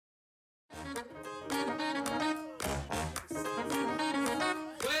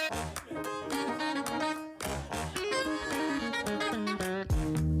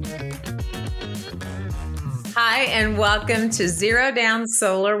Hi, and welcome to Zero Down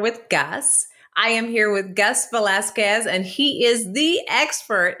Solar with Gus. I am here with Gus Velazquez, and he is the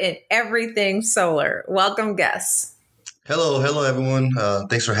expert in everything solar. Welcome, Gus. Hello, everyone.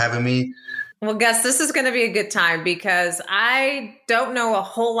 Thanks for having me. Well, Gus, this is going to be a good time because I don't know a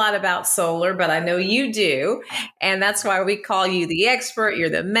whole lot about solar, but I know you do. And that's why we call you the expert. You're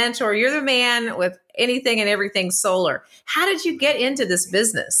the mentor. You're the man with anything and everything solar. How did you get into this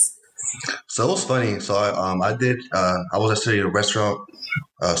business? So it was funny. I was actually a restaurant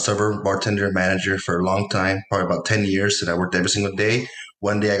server, bartender, manager for a long time, probably about 10 years, and I worked every single day.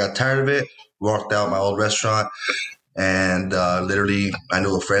 One day I got tired of it, walked out my old restaurant, and literally I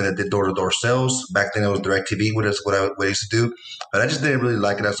knew a friend that did door-to-door sales. Back then it was DirecTV, what I used to do. But I just didn't really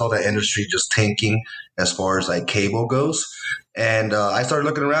like it. I saw that industry just tanking as far as like cable goes. And I started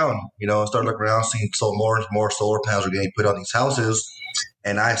looking around, seeing more and more solar panels were getting put on these houses.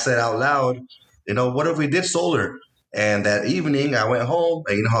 And I said out loud, what if we did solar? And that evening I went home,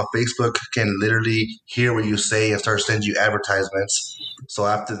 and you know how Facebook can literally hear what you say and start sending you advertisements. So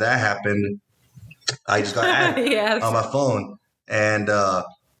after that happened, I just got an ad Yes. on my phone, and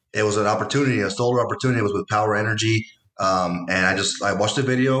it was an opportunity, a solar opportunity. It was with Power Energy. And I watched the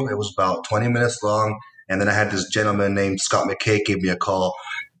video. It was about 20 minutes long. And then I had this gentleman named Scott McKay give me a call.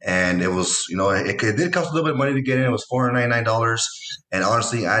 And it was, it did cost a little bit of money to get in. It was $499. And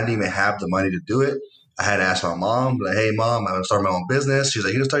honestly, I didn't even have the money to do it. I had to ask my mom, like, hey, Mom, I'm going to start my own business. She's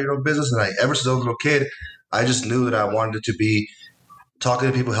like, you can start your own business. And ever since I was a little kid, I just knew that I wanted it to be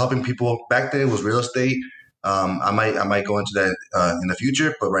talking to people, helping people. Back then it was real estate. I might go into that in the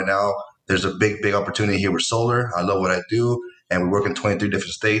future, but right now there's a big opportunity here with solar. I love what I do, and we work in 23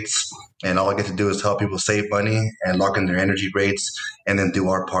 different states, and all I get to do is help people save money and lock in their energy rates, and then do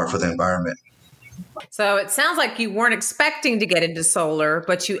our part for the environment. So it sounds like you weren't expecting to get into solar,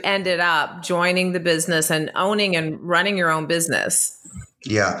 but you ended up joining the business and owning and running your own business.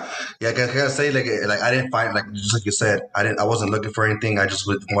 Yeah. I gotta say, like I didn't find, like just like you said, I wasn't looking for anything. I just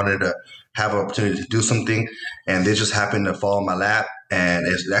wanted to have an opportunity to do something, and they just happened to fall in my lap. And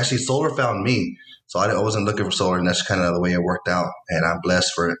it's actually solar found me, so I wasn't looking for solar, and that's kind of the way it worked out. And I'm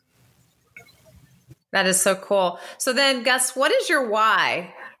blessed for it. That is so cool. So then, Gus, what is your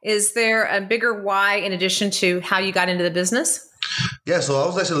why? Is there a bigger why in addition to how you got into the business? Yeah. So I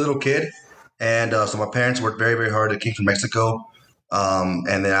was actually a little kid, and so my parents worked very, very hard. They came from Mexico.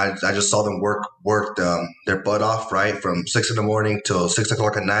 And then I just saw them worked their butt off, right, from 6 a.m. till 6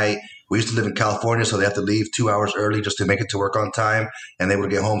 o'clock at night. We used to live in California, so they have to leave 2 hours early just to make it to work on time. And they would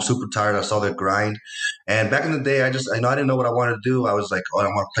get home super tired. I saw their grind. And back in the day, I didn't know what I wanted to do. I was like, I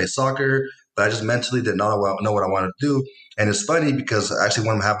want to play soccer, but I just mentally did not know what I wanted to do. And it's funny because actually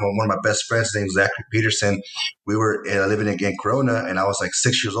one of my best friends, his name is Zachary Peterson. We were living in Corona, and I was like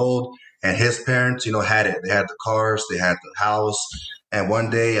 6 years old. And his parents, had it. They had the cars, they had the house. And one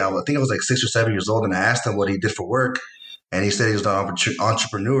day, I think I was like 6 or 7 years old, and I asked him what he did for work. And he said he was an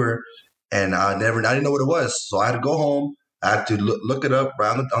entrepreneur. And I didn't know what it was. So I had to go home. I had to look it up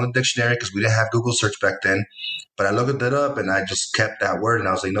on the dictionary because we didn't have Google search back then. But I looked it up, and I just kept that word. And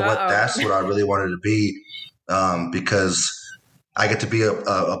I was like, you know what? That's what I really wanted to be, because I get to be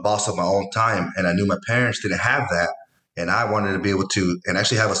a boss of my own time. And I knew my parents didn't have that. And I wanted to be able to, and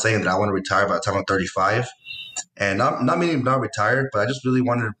actually have a saying that I want to retire by the time I'm 35. And not meaning not retired, but I just really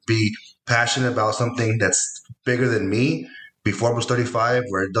wanted to be passionate about something that's bigger than me before I was 35,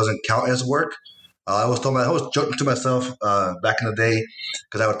 where it doesn't count as work. I was joking to myself back in the day,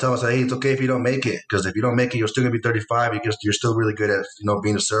 because I would tell myself, hey, it's okay if you don't make it, because if you don't make it, you're still gonna be 35. You're still really good at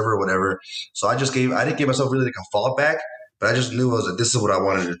being a server or whatever. So I didn't give myself really like a fallback, but I just knew this is what I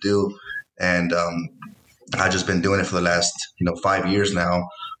wanted to do, and I've just been doing it for the last 5 years now,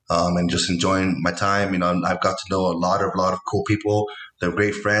 and just enjoying my time. I've got to know a lot of cool people. They're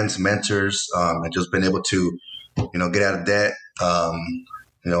great friends, mentors, and just been able to get out of debt, buy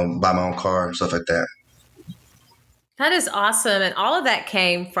my own car and stuff like that. That is awesome. And all of that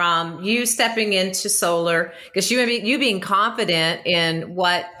came from you stepping into solar, because you being confident in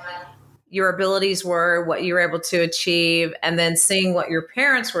what your abilities were, what you were able to achieve, and then seeing what your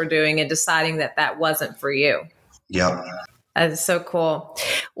parents were doing and deciding that wasn't for you. Yep. That is so cool.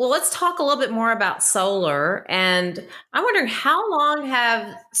 Well, let's talk a little bit more about solar. And I'm wondering, how long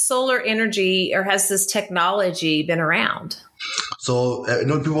have solar energy, or has this technology been around? So,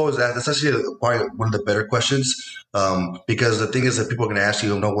 people always ask, that's actually probably one of the better questions, because the thing is that people are going to ask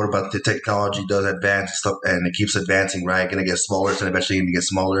you, what about the technology does advance and stuff, and it keeps advancing, right? Going to get smaller, it's eventually going to get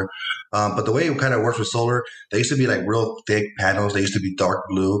smaller. But the way it kind of works with solar, they used to be like real thick panels. They used to be dark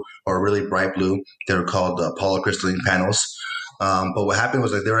blue or really bright blue. They were called polycrystalline panels. But what happened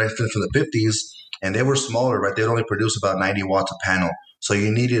was, like, they were from the 50s. and they were smaller, right? They'd only produce about 90 watts a panel. So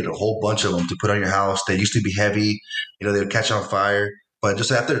you needed a whole bunch of them to put on your house. They used to be heavy, they would catch on fire. But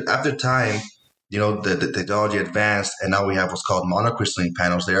just after time, the technology advanced, and now we have what's called monocrystalline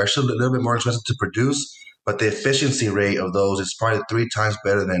panels. They are still a little bit more expensive to produce, but the efficiency rate of those is probably 3 times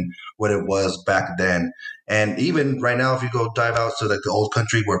better than what it was back then. And even right now, if you go dive out to like the old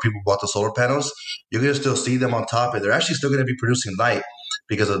country where people bought the solar panels, you're going to still see them on top, and they're actually still going to be producing light,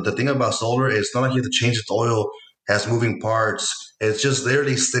 because the thing about solar is it's not like you have to change its oil, has moving parts. It's just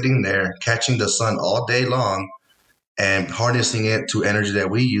literally sitting there catching the sun all day long and harnessing it to energy that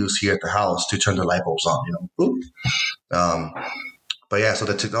we use here at the house to turn the light bulbs on. But yeah, so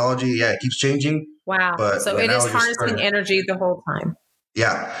the technology, it keeps changing. Wow. But so right it now is we're just harnessing energy the whole time.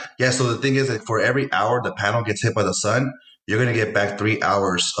 Yeah. So the thing is that for every hour the panel gets hit by the sun, you're going to get back 3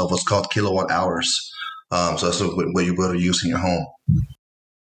 hours of what's called kilowatt hours. So that's what you're able to use in your home.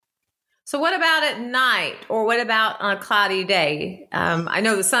 So what about at night, or what about on a cloudy day? I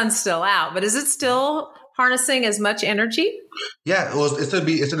know the sun's still out, but is it still harnessing as much energy? Yeah, well, of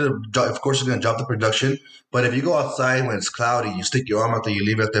course, it's going to drop the production. But if you go outside when it's cloudy, you stick your arm out there, you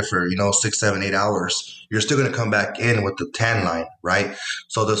leave it there for 6, 7, 8 hours, you're still going to come back in with the tan line, right?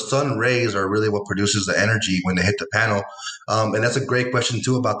 So the sun rays are really what produces the energy when they hit the panel. And that's a great question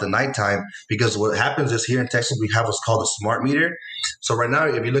too about the nighttime, because what happens is here in Texas we have what's called a smart meter. So right now,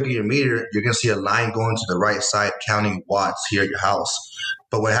 if you look at your meter, you're going to see a line going to the right side counting watts here at your house.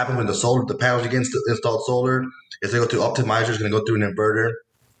 But what happens when the panels you get installed solar is they go to optimizer, it's going to go through an inverter,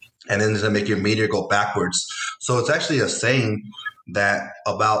 and then it's going to make your meter go backwards. So it's actually a saying that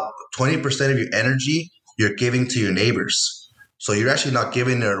about 20% of your energy you're giving to your neighbors. So you're actually not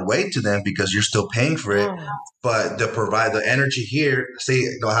giving it away to them because you're still paying for it. Oh. But the energy here, say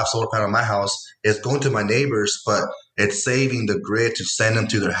I have solar panel in my house, is going to my neighbors, but it's saving the grid to send them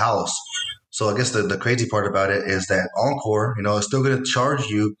to their house. So I guess the crazy part about it is that Encore, is still going to charge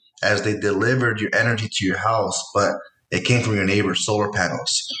you as they delivered your energy to your house, but it came from your neighbor's solar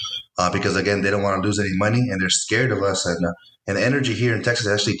panels. Because again, they don't want to lose any money, and they're scared of us. And the energy here in Texas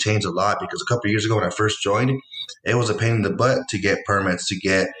actually changed a lot, because a couple of years ago when I first joined, it was a pain in the butt to get permits, to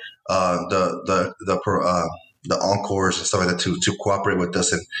get the Encores and stuff like that to cooperate with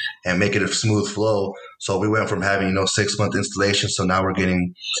us and make it a smooth flow. So we went from having 6-month installation, so now we're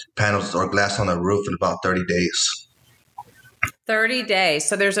getting panels or glass on the roof in about 30 days. 30 days.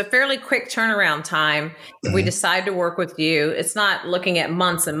 So there's a fairly quick turnaround time if we decide to work with you. It's not looking at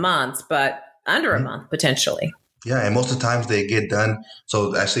months and months, but under a month potentially. Yeah, and most of the times they get done.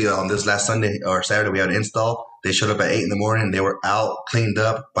 So actually on this last Sunday or Saturday, we had an install. They showed up at 8 in the morning. They were out, cleaned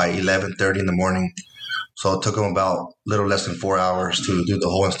up by 11:30 in the morning. So it took them about a little less than 4 hours to do the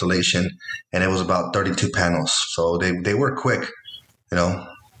whole installation. And it was about 32 panels. So they were quick,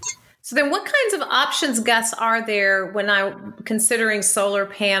 So then what kinds of options, Gus, are there when I'm considering solar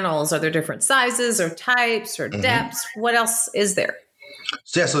panels? Are there different sizes or types or depths? What else is there?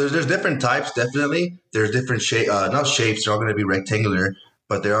 So there's different types, definitely. There's different not shapes. They're all going to be rectangular,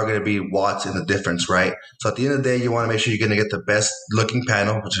 but there are going to be watts in the difference, right? So at the end of the day, you want to make sure you're going to get the best looking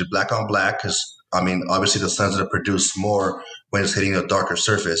panel, which is black on black, because obviously the sun's going to produce more when it's hitting a darker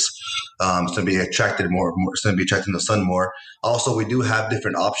surface. It's going to be attracted more. It's going to be attracting the sun more. Also, we do have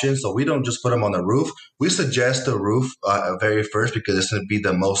different options. So we don't just put them on the roof. We suggest the roof very first, because it's going to be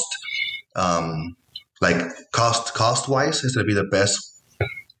the most cost wise. It's going to be the best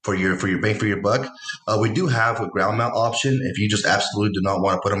for your bang for your buck. We do have a ground mount option if you just absolutely do not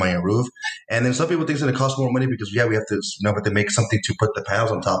want to put them on your roof. And then some people think it's going to cost more money because we have to have to make something to put the panels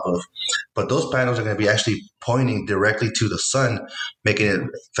on top of. But those panels are going to be actually pointing directly to the sun, making it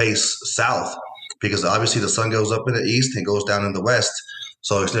face south, because obviously the sun goes up in the east and goes down in the west.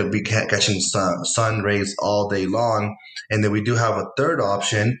 So it's going to be catching sun rays all day long. And then we do have a third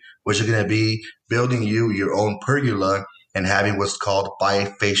option, which is going to be building your own pergola and having what's called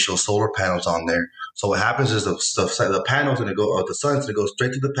bifacial solar panels on there. So what happens is the panel's going to go, or the sun's going to go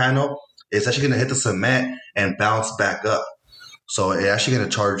straight to the panel. It's actually going to hit the cement and bounce back up. So it's actually going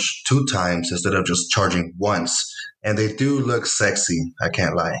to charge 2 times instead of just charging once. And they do look sexy, I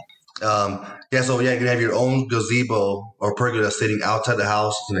can't lie. You can have your own gazebo or pergola sitting outside the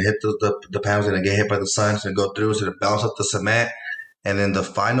house. It's going to hit the panel's going to get hit by the sun. It's going to go through. It's going to bounce up the cement. And then the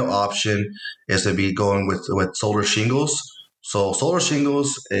final option is to be going with solar shingles. So solar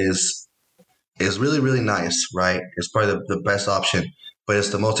shingles is really, really nice, right? It's probably the best option, but it's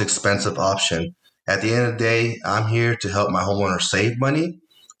the most expensive option. At the end of the day, I'm here to help my homeowner save money.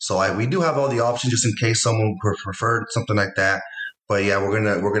 So we do have all the options just in case someone preferred something like that. But yeah, we're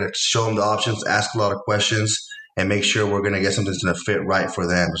gonna show them the options, ask a lot of questions, and make sure we're going to get something that's going to fit right for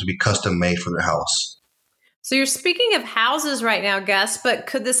them. It's going to be custom made for their house. So you're speaking of houses right now, Gus, but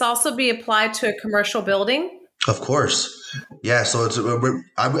could this also be applied to a commercial building? Of course. Yeah. So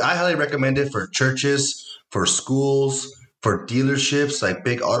I highly recommend it for churches, for schools, for dealerships, like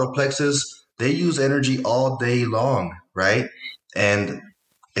big autoplexes. They use energy all day long, right? And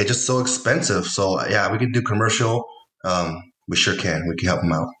it's just so expensive. So yeah, we can do commercial. We sure can. We can help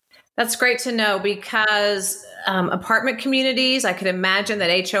them out. That's great to know because apartment communities, I could imagine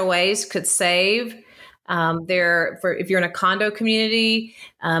that HOAs could save if you're in a condo community,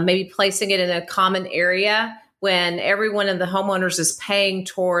 maybe placing it in a common area when everyone in the homeowners is paying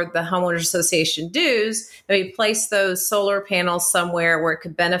toward the homeowners association dues, maybe place those solar panels somewhere where it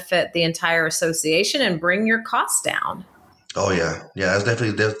could benefit the entire association and bring your costs down. Oh yeah. Yeah, that's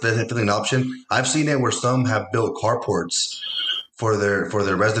definitely an option. I've seen it where some have built carports for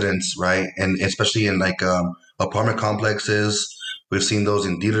their residents, right? And especially in like apartment complexes. We've seen those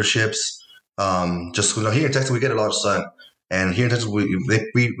in dealerships. Just here in Texas, we get a lot of sun, and here in Texas,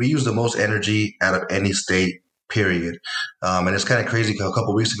 we use the most energy out of any state. Period. And it's kind of crazy because a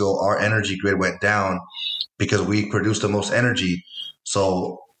couple of weeks ago, our energy grid went down because we produced the most energy.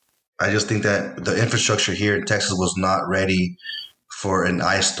 So I just think that the infrastructure here in Texas was not ready for an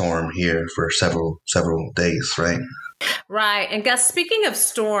ice storm here for several days, right? Right. And Gus, speaking of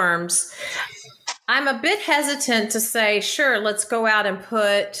storms, I'm a bit hesitant to say, sure, let's go out and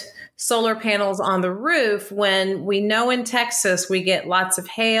put solar panels on the roof when we know in Texas we get lots of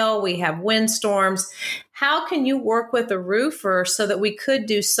hail, we have windstorms. How can you work with a roofer so that we could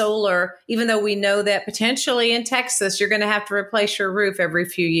do solar, even though we know that potentially in Texas you're going to have to replace your roof every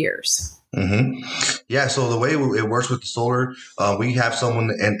few years? Mm-hmm. Yeah, so the way it works with the solar, we have someone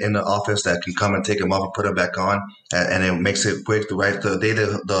in the office that can come and take them off and put them back on, and it makes it quick. The day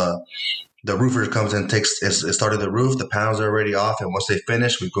the roofer comes in, it started the roof, the panels are already off, and once they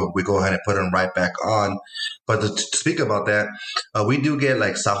finish, we go ahead and put them right back on. But to speak about that, we do get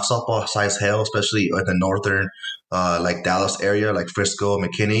like softball size hail, especially in the northern, like Dallas area, like Frisco,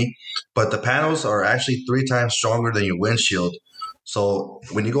 McKinney. But the panels are actually 3 times stronger than your windshield. So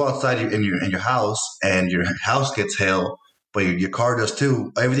when you go outside in your house and your house gets hail, but your car does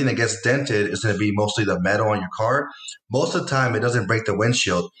too, everything that gets dented is going to be mostly the metal on your car. Most of the time, it doesn't break the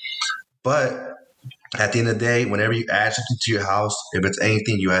windshield. But at the end of the day, whenever you add something to your house, if it's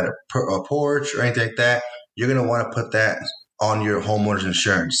anything, you add a porch or anything like that, you're going to want to put that on your homeowner's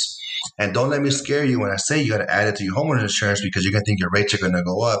insurance. And don't let me scare you when I say you got to add it to your homeowner's insurance because you're going to think your rates are going to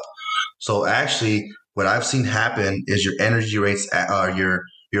go up. So actually, what I've seen happen is your energy rates, your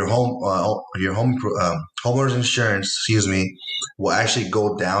homeowner's insurance, will actually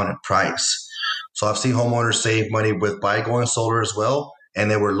go down in price. So I've seen homeowners save money by going solar as well. And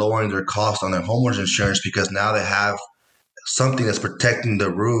they were lowering their cost on their homeowner's insurance because now they have something that's protecting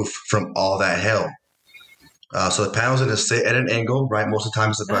the roof from all that hail. So the panel's going to sit at an angle, right? Most of the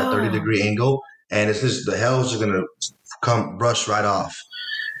time it's about a 30-degree angle. And it's just the hail is just going to come brush right off.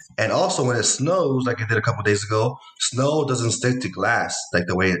 And also when it snows, like it did a couple of days ago, snow doesn't stick to glass like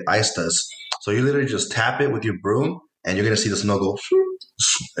the way ice does. So you literally just tap it with your broom and you're going to see the snow go,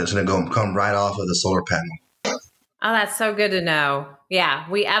 it's going to come right off of the solar panel. Oh, that's so good to know. Yeah,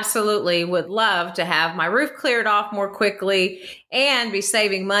 we absolutely would love to have my roof cleared off more quickly and be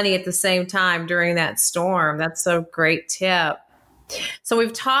saving money at the same time during that storm. That's a great tip. So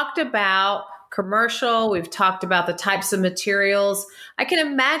we've talked about commercial. We've talked about the types of materials. I can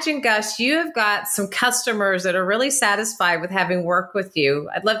imagine, Gus, you have got some customers that are really satisfied with having worked with you.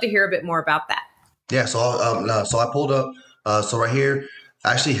 I'd love to hear a bit more about that. Yeah, so I pulled up. So right here,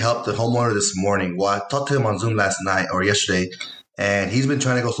 I actually helped the homeowner this morning. Well, I talked to him on Zoom last night or yesterday, and he's been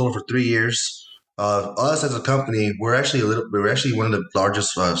trying to go solar for 3 years. Us as a company, we're actually one of the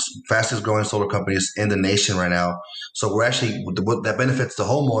largest, fastest growing solar companies in the nation right now. So we're actually that benefits the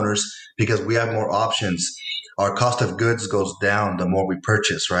homeowners because we have more options. Our cost of goods goes down the more we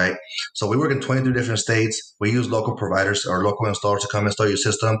purchase, right? So we work in 23 different states. We use local providers or local installers to come install your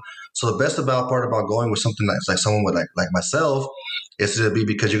system. So the best part about going with something that's like someone with like myself is to be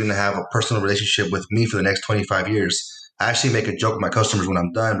because you're going to have a personal relationship with me for the next 25 years. I actually make a joke with my customers when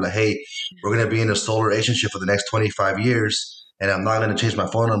I'm done, like, hey, we're going to be in a solar relationship for the next 25 years, and I'm not going to change my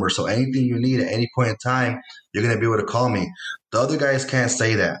phone number. So anything you need at any point in time, you're going to be able to call me. The other guys can't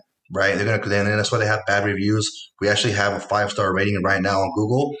say that, right? And that's why they have bad reviews. We actually have a 5-star rating right now on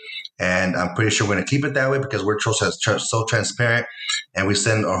Google, and I'm pretty sure we're going to keep it that way because we're so transparent, and we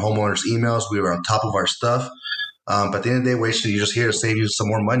send our homeowners emails. We are on top of our stuff. But at the end of the day, we're just here to save you some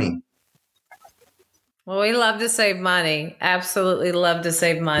more money. Well, we love to save money. Absolutely love to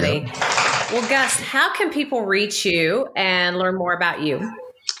save money. Yep. Well, Gus, how can people reach you and learn more about you?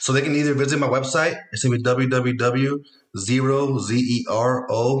 So they can either visit my website. It's going to be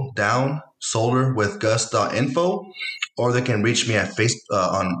www.0ZERO-down-solarwithgus.info, or they can reach me at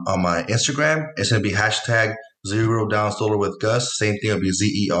on my Instagram. It's going to be hashtag zero down solar with Gus. Same thing will be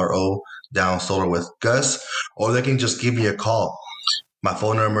ZERO down solar with Gus, or they can just give me a call. My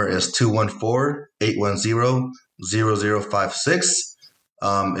phone number is 214-810-0056.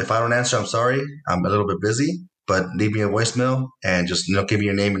 If I don't answer, I'm sorry. I'm a little bit busy, but leave me a voicemail and just give me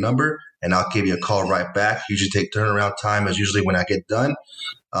your name and number, and I'll give you a call right back. Usually take turnaround time is usually when I get done.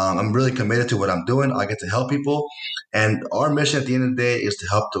 I'm really committed to what I'm doing. I get to help people, and our mission at the end of the day is to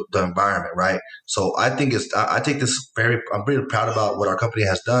help the environment, right? So I think I take this I'm really proud about what our company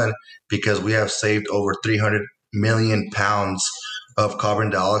has done, because we have saved over 300 million pounds of carbon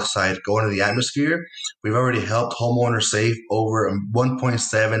dioxide going to the atmosphere. We've already helped homeowners save over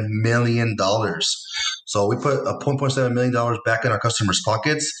 $1.7 million. So we put a $1.7 million back in our customers'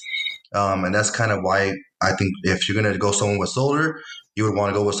 pockets. And that's kind of why I think if you're going to go someone with solar, you would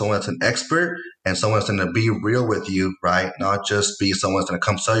want to go with someone that's an expert and someone that's going to be real with you, right? Not just be someone that's going to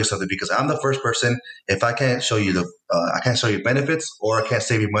come sell you something, because I'm the first person. If I can't show you I can't show you benefits, or I can't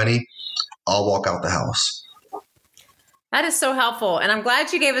save you money, I'll walk out the house. That is so helpful. And I'm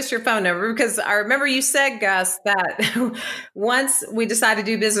glad you gave us your phone number, because I remember you said, Gus, that once we decide to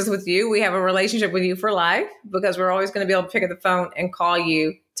do business with you, we have a relationship with you for life, because we're always going to be able to pick up the phone and call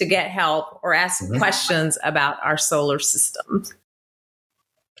you to get help or ask questions about our solar system.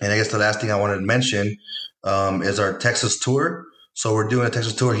 And I guess the last thing I wanted to mention is our Texas tour. So we're doing a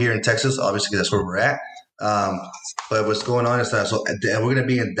Texas tour here in Texas. Obviously, that's where we're at. But what's going on is that we're going to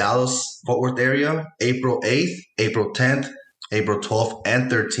be in Dallas, Fort Worth area, April 8th, April 10th, April 12th,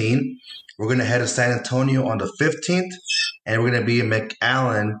 and 13th. We're going to head to San Antonio on the 15th, and we're going to be in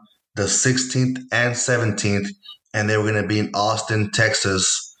McAllen the 16th and 17th. And then we're going to be in Austin,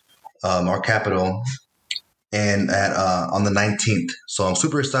 Texas, our capital, and on the 19th. So I'm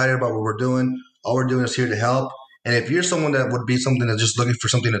super excited about what we're doing. All we're doing is here to help. And if you're someone that would be something that's just looking for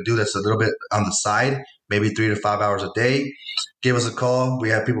something to do that's a little bit on the side, maybe 3 to 5 hours a day, give us a call. We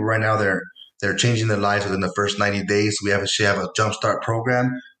have people right now they're changing their lives within the first 90 days. We actually have a jumpstart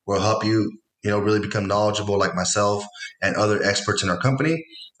program where we'll help you, really become knowledgeable like myself and other experts in our company.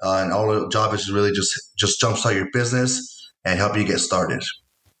 And all the job is really just jumpstart your business and help you get started.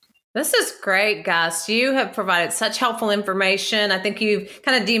 This is great, Gus. You have provided such helpful information. I think you've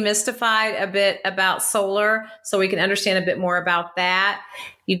kind of demystified a bit about solar, so we can understand a bit more about that.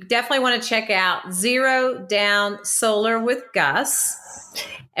 You definitely want to check out Zero Down Solar with Gus.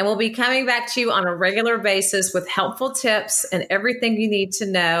 And we'll be coming back to you on a regular basis with helpful tips and everything you need to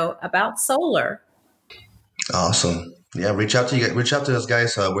know about solar. Awesome. Yeah, reach out to us,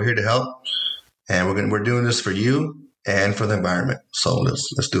 guys. We're here to help, and we're doing this for you and for the environment. So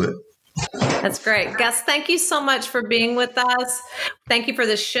let's do it. That's great. Gus, thank you so much for being with us. Thank you for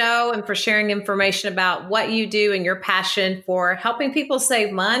the show and for sharing information about what you do and your passion for helping people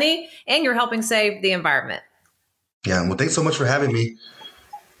save money, and you're helping save the environment. Yeah, well, thanks so much for having me.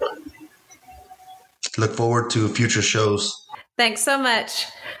 Look forward to future shows. Thanks so much.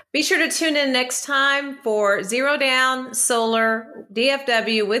 Be sure to tune in next time for Zero Down Solar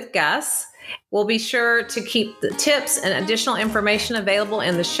DFW with Gus. We'll be sure to keep the tips and additional information available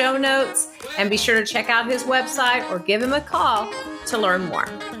in the show notes, and be sure to check out his website or give him a call to learn more.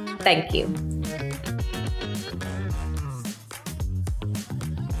 Thank you.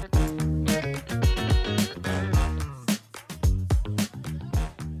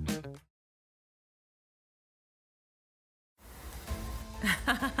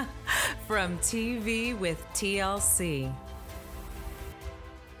 From TV with TLC.